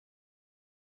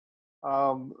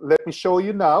Let me show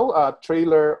you now a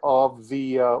trailer of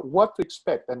the what to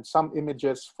expect and some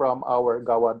images from our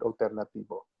Gawad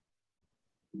Alternatibo.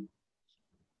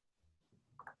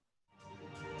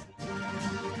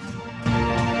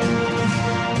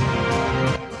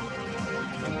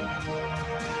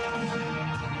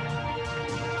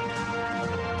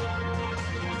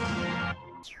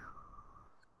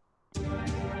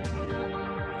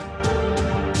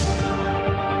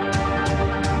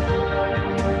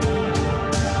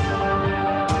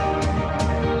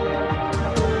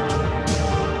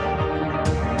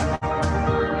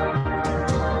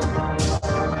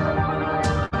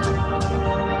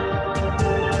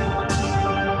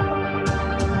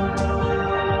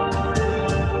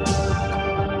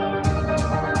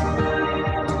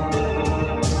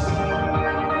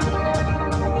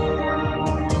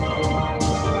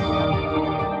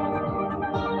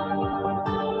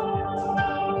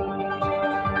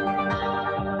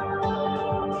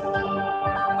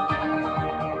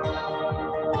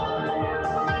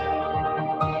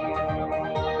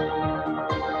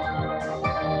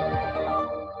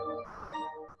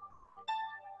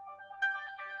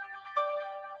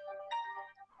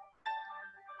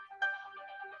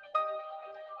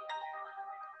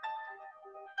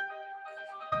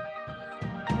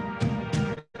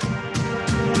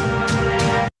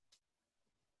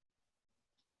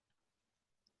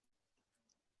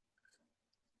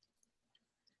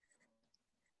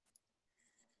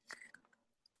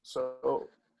 So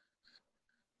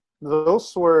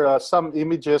those were some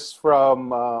images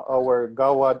from our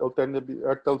Gawad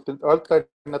Alternatibo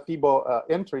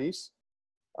entries.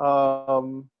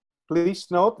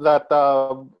 Please note that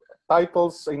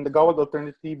titles in the Gawad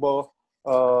Alternatibo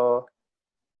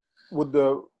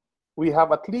we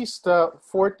have at least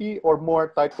 40 or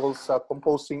more titles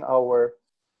composing our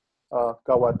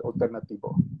Gawad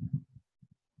Alternatibo.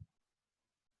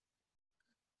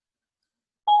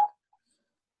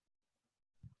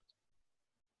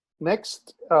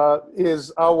 Next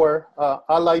is our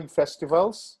allied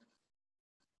festivals.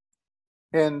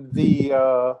 And the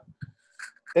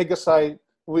EGASI,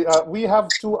 we have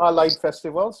two allied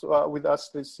festivals with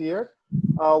us this year.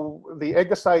 The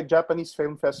EGASI Japanese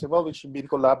Film Festival, which we've been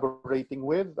collaborating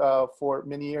with for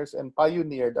many years and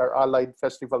pioneered our allied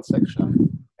festival section.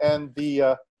 And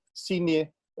the Cine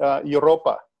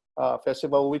Europa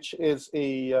Festival, which is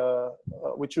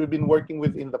which we've been working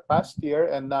with in the past year,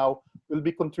 and now will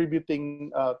be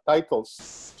contributing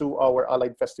titles to our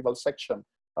Allied Festival section.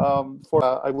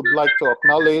 I would like to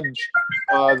acknowledge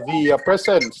the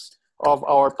presence of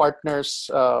our partners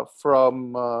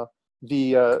from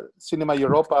the Cinema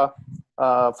Europa,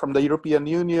 from the European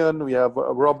Union. We have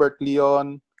Robert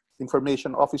Leon,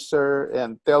 Information Officer,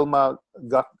 and Telma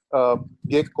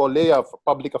Gekolea,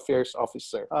 Public Affairs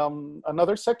Officer.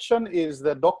 Another section is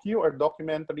the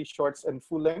documentary shorts and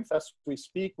full length. As we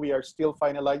speak, we are still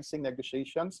finalizing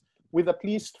negotiations with at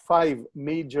least 5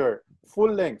 major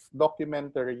full-length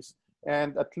documentaries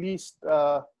and at least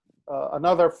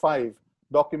another 5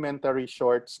 documentary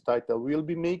shorts titled. We'll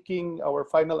be making our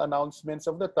final announcements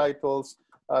of the titles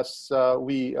as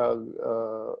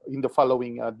in the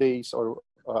following days or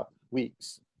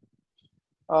weeks.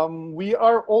 We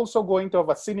are also going to have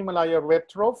a Cinemalaya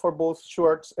retro for both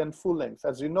shorts and full length.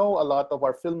 As you know, a lot of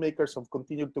our filmmakers have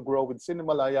continued to grow with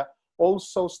Cinemalaya,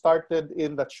 also started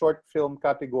in the short film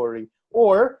category,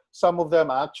 or some of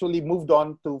them actually moved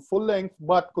on to full length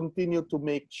but continue to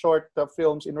make short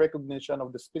films in recognition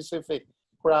of the specific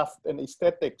craft and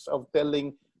aesthetics of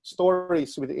telling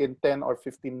stories within 10 or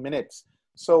 15 minutes.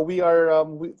 So we are,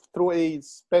 through a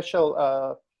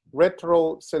special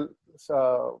retro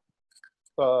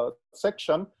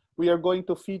section, we are going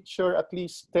to feature at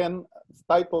least 10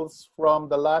 titles from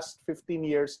the last 15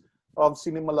 years of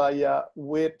Cinemalaya,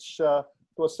 which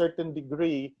to a certain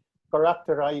degree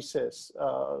characterizes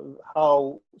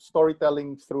how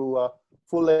storytelling through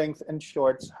full length and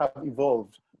shorts have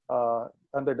evolved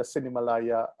under the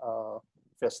Cinemalaya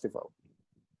Festival.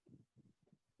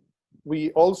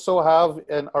 We also have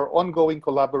our ongoing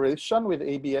collaboration with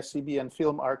ABS-CBN and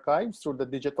Film Archives through the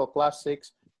Digital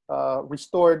Classics,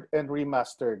 restored and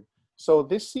remastered. So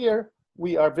this year,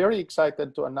 we are very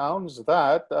excited to announce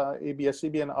that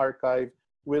ABS-CBN Archive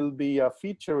will be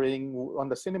featuring on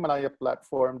the Cinemalaya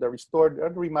platform the restored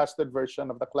and remastered version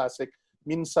of the classic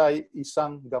Minsay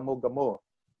Isang Gamo-Gamo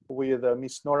with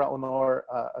Miss Nora Honor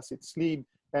as its lead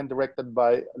and directed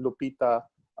by Lupita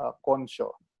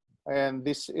Concho. And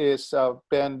this is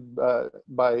penned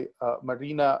by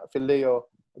Marina Fileo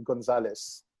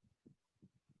Gonzalez.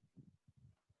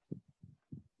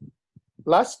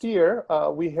 Last year,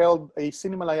 we held a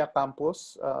Cinemalaya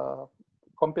campus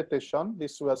competition.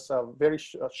 This was very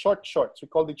short shorts. We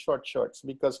called it short shorts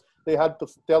because they had to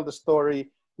tell the story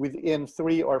within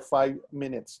 3 or 5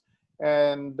 minutes.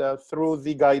 And through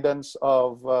the guidance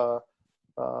of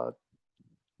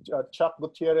Chuck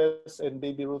Gutierrez and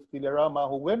Baby Ruth Villarama,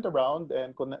 who went around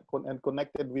and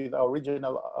connected with our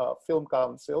regional film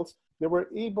councils, they were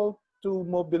able to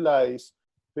mobilize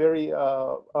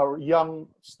our young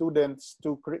students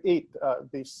to create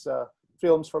these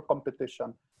films for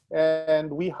competition.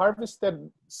 And we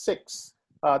harvested 6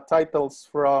 titles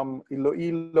from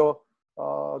Iloilo,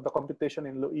 the competition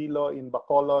in Iloilo, in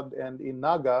Bacolod, and in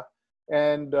Naga.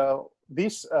 And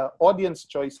these audience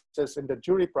choices and the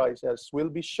jury prizes will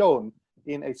be shown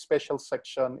in a special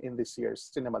section in this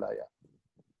year's Cinemalaya.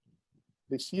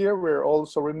 This year, we're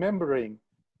also remembering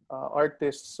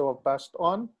artists who have passed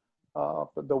on.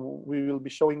 We will be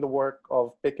showing the work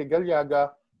of Peke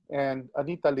Galiaga and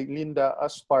Anita Linda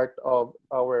as part of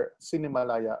our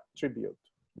Cinemalaya tribute.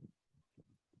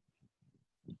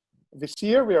 This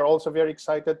year, we are also very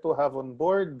excited to have on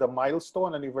board the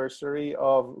milestone anniversary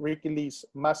of Ricky Lee's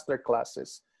master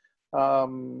classes.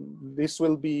 This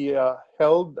will be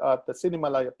held at the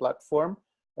Cinemalaya platform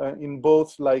in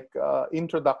both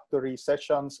introductory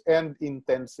sessions and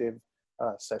intensive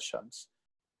sessions.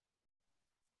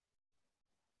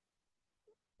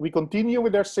 We continue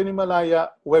with our Cinemalaya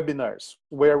webinars,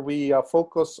 where we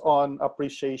focus on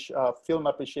film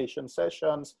appreciation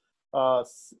sessions,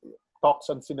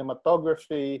 talks on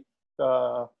cinematography,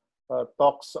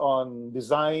 talks on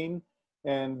design,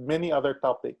 and many other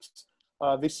topics.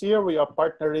 This year, we are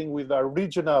partnering with our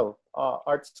regional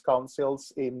arts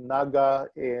councils in Naga,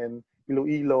 in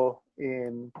Iloilo,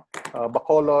 in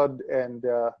Bacolod, and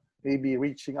maybe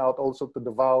reaching out also to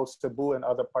Davao, Cebu, and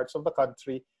other parts of the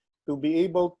country to be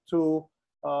able to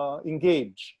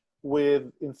engage with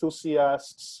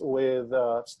enthusiasts, with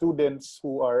students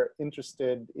who are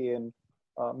interested in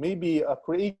maybe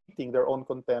creating their own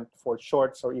content for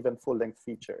shorts or even full-length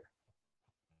feature.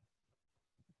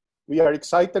 We are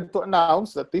excited to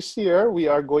announce that this year we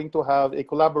are going to have a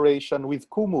collaboration with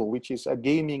Kumu, which is a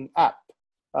gaming app.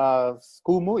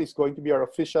 Kumu is going to be our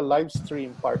official live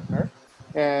stream partner,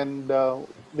 and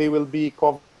they will be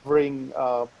covering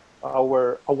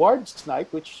our awards night,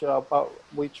 which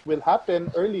will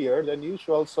happen earlier than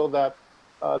usual, so that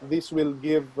this will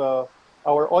give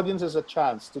our audiences a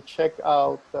chance to check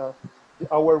out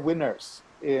our winners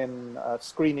in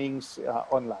screenings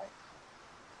online.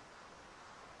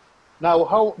 Now,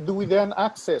 how do we then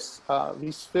access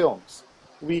these films?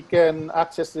 We can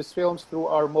access these films through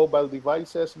our mobile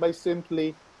devices by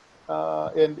simply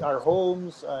in our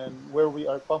homes and where we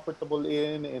are comfortable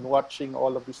in watching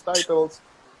all of these titles.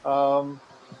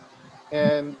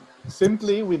 And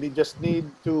simply, we just need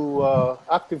to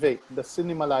activate the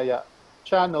Cinemalaya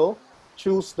channel,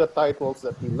 choose the titles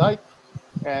that you like,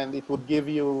 and it would give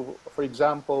you, for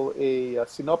example, a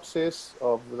synopsis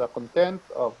of the content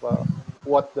of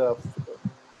what the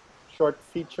short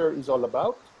feature is all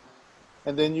about.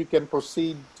 And then you can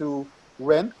proceed to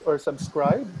rent or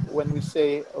subscribe. When we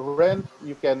say rent,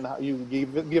 you given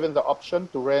the option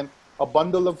to rent a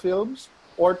bundle of films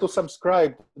or to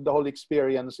subscribe to the whole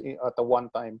experience at a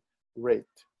one-time rate.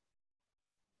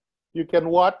 You can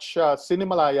watch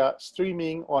Cinemalaya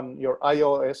streaming on your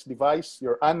iOS device,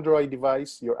 your Android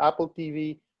device, your Apple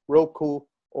TV, Roku,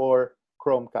 or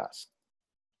Chromecast.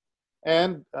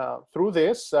 And through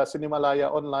this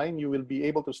Cinemalaya Online, you will be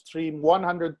able to stream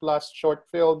 100+ short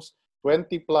films,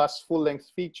 20+ full-length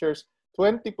features,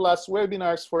 20+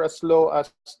 webinars for as low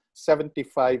as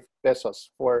 75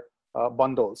 pesos for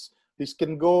bundles. This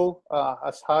can go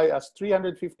as high as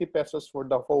 350 pesos for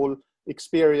the whole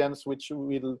experience, which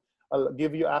will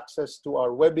give you access to our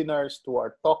webinars, to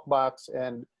our talkbacks,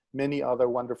 and many other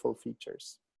wonderful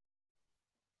features.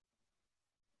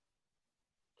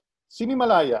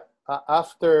 Cinemalaya,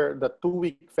 after the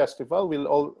 2-week festival,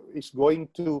 is going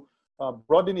to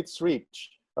broaden its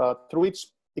reach through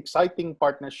its exciting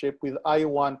partnership with I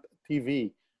Want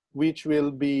TV, which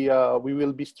will be we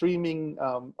will be streaming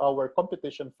our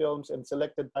competition films and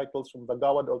selected titles from the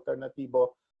Gawad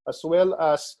Alternatibo, as well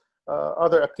as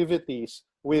other activities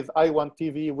with I Want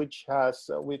TV, which has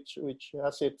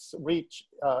its reach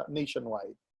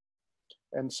nationwide.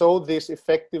 And so this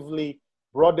effectively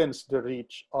broadens the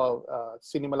reach of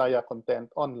Cinemalaya content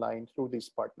online through this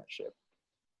partnership.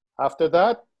 After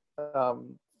that,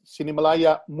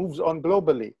 Cinemalaya moves on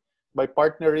globally by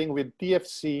partnering with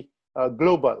TFC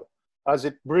Global, as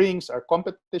it brings our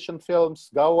competition films,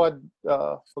 Gawad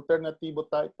Alternatibo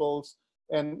titles,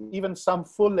 and even some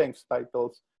full-length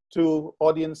titles to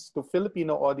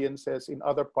Filipino audiences in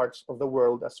other parts of the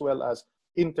world, as well as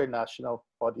international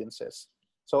audiences.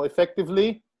 So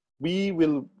effectively, we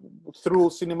will, through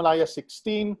Cinemalaya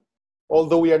 16,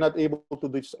 although we are not able to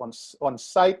do this on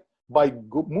site, by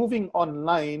moving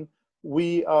online,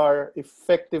 we are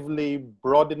effectively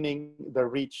broadening the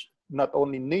reach, not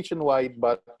only nationwide,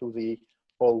 but to the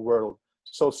whole world.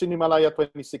 So Cinemalaya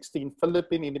 2016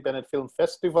 Philippine Independent Film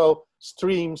Festival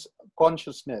streams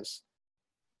consciousness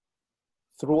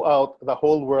throughout the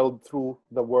whole world through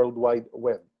the World Wide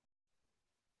Web.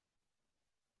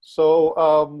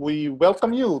 So we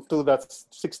welcome you to the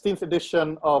 16th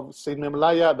edition of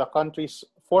Cinemalaya, the country's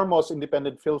foremost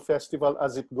independent film festival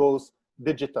as it goes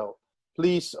digital.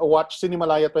 Please watch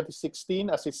Cinemalaya 2016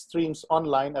 as it streams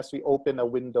online as we open a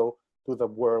window to the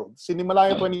world.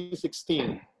 Cinemalaya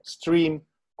 2016, stream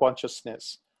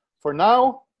consciousness. For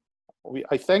now,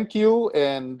 I thank you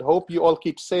and hope you all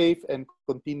keep safe and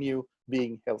continue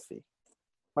being healthy.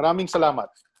 Maraming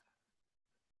salamat.